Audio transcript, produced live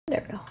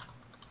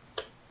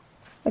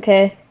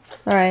Okay.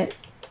 Alright.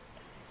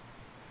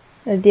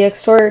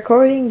 DX-Tory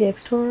recording.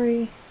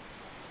 DX-Tory.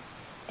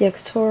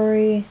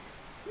 DX-Tory.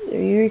 Are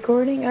you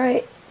recording?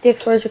 Alright.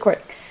 DX-Tory is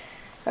recording.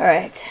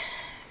 Alright.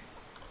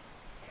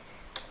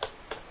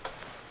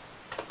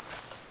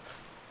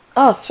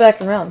 Oh,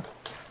 second round.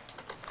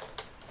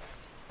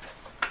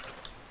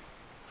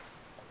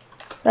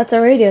 That's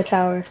a radio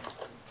tower.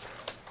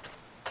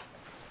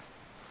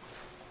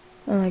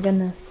 Oh my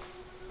goodness.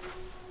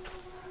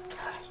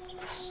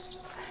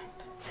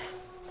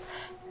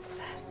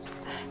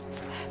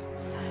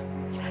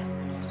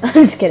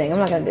 I'm just kidding, I'm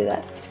not gonna do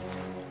that.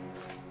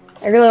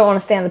 I really don't want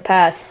to stay on the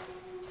path.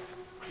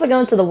 If I go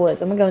into the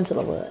woods, I'm gonna go into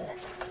the woods.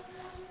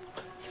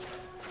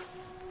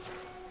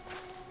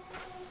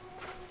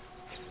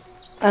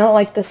 I don't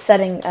like this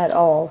setting at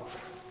all.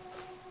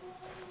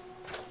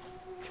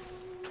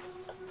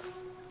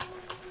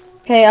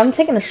 Okay, I'm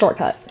taking a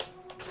shortcut.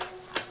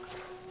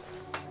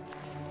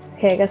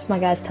 Okay, I guess my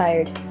guy's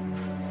tired.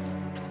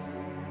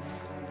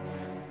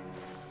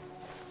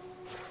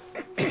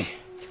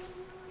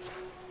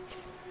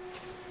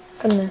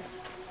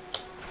 Goodness.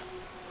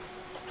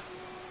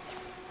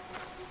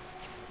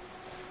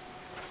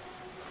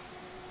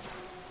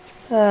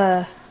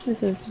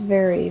 This is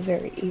very,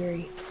 very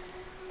eerie.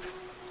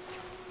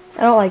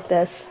 I don't like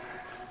this.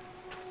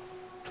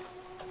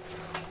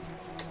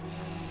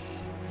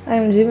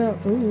 I'm zooming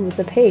out. Ooh, it's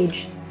a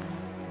page.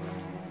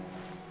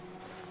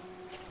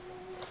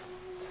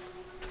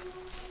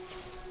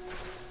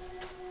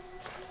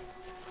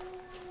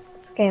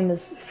 This game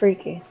is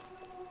freaky.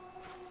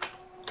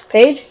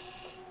 Page?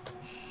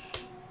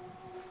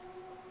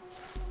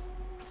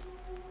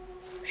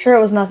 Sure,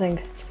 it was nothing.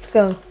 Let's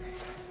go.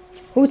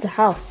 Ooh, it's a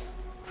house.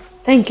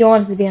 Thank you, I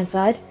wanted to be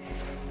inside.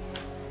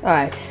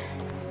 Alright.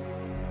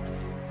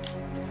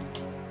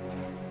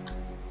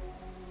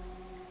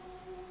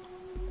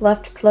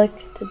 Left click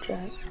to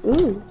drag.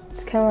 Ooh,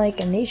 it's kind of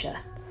like Amnesia.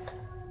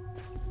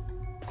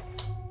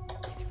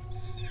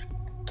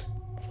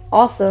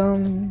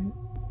 Awesome.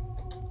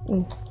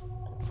 Ooh.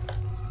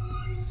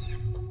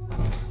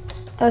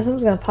 Oh,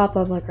 something's gonna pop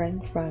up like right in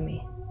front of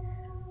me.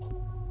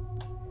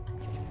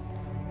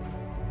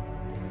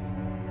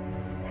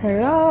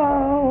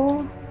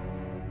 Hello?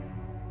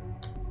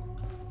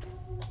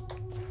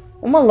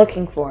 What am I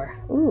looking for?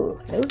 Ooh,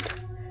 nope.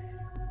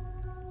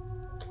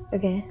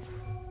 Okay.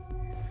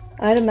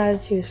 Item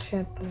added to your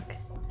scrapbook.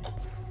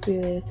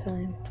 Relay at a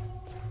time.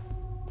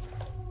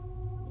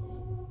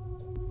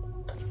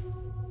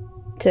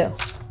 2.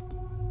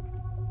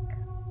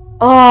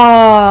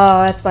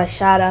 Oh, that's my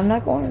shadow. I'm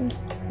not going.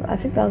 I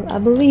think that was, I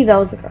believe that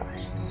was the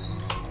garage.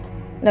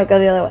 No, go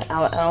the other way.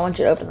 I don't want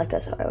you to open like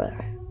this. Alright,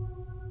 whatever.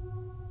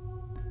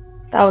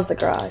 That was the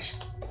garage.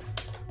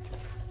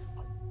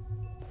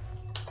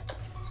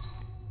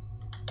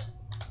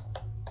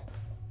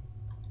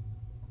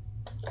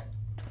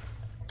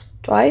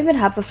 Do I even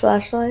have a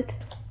flashlight?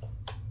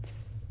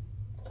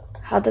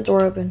 How'd the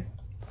door open?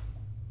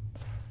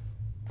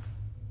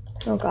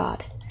 Oh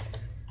god.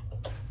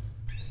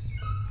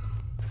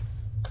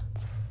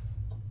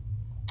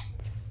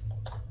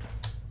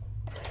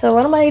 So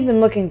what am I even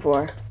looking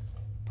for?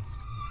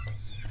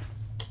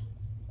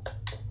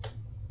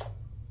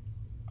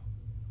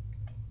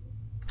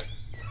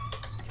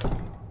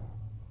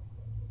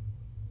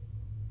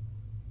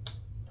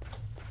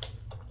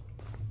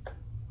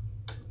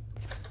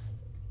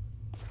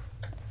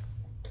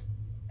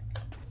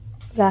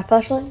 Is that a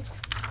flashlight?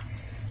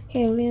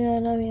 Okay,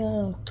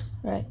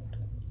 Alright.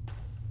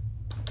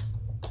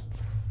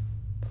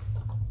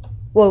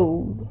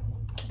 Whoa.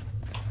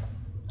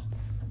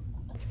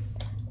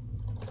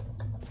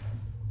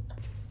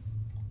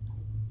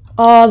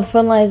 Oh, the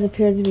phone lines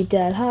appear to be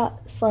dead. Ha,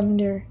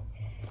 Slender.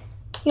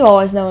 You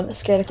always know when to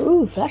scare the.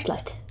 Ooh,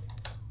 flashlight.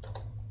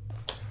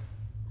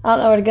 I don't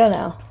know where to go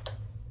now.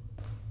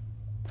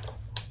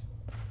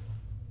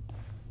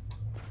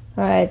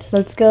 Alright, so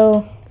let's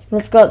go.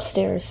 Let's go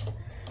upstairs.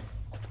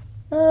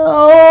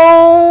 Oh,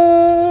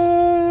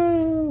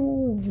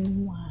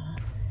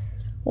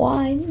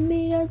 why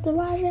me does the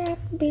watch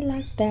have to be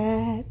like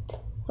that?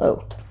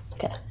 Oh,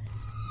 okay.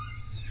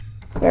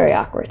 Very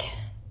awkward.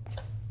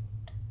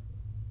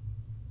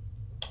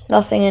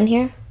 Nothing in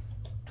here.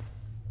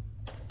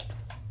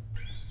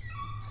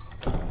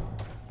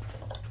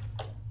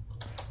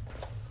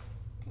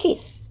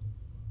 Keys.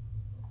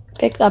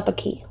 Picked up a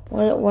key.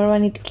 What do I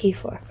need the key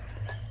for?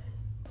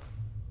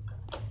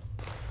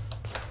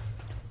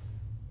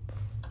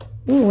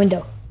 Ooh,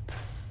 window.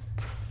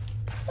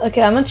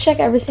 Okay, I'm gonna check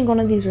every single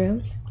one of these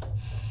rooms.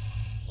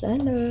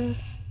 Slender.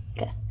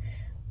 Okay.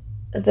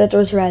 That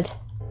door's red.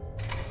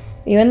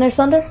 Are you in there,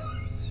 Slender?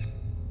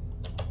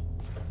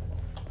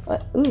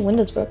 What? Ooh,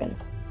 window's broken.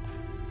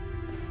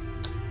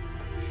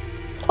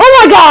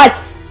 Oh my god!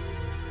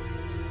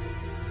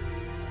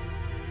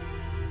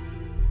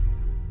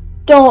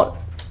 Don't.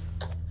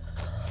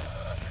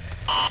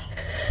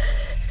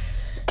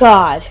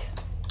 God.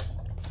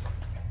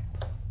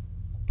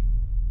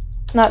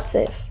 Not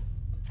safe.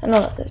 I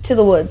know not safe. To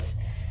the woods.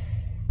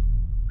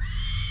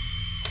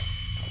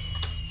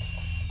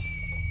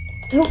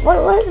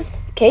 What?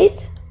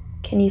 Kate?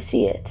 Can you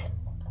see it?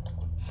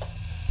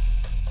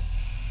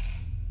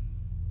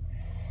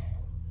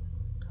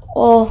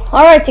 Well,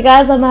 alright you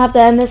guys, I'm gonna have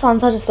to end this on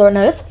such a short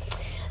notice.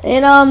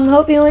 And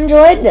hope you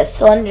enjoyed this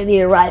Slender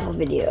the Arrival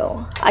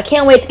video. I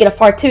can't wait to get a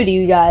part 2 to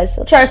you guys.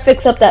 I'll try to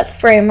fix up that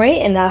frame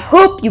rate, and I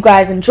hope you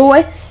guys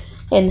enjoy.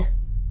 And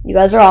you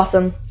guys are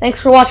awesome.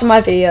 Thanks for watching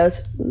my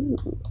videos. Ooh.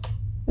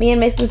 Me and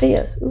Mason's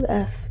videos. Ooh,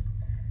 F.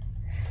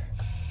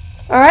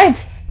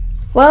 Alright.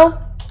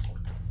 Well,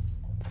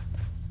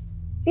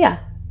 yeah.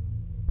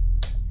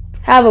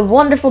 Have a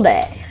wonderful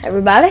day,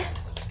 everybody.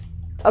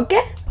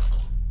 Okay?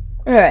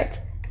 Alright.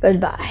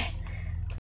 Goodbye.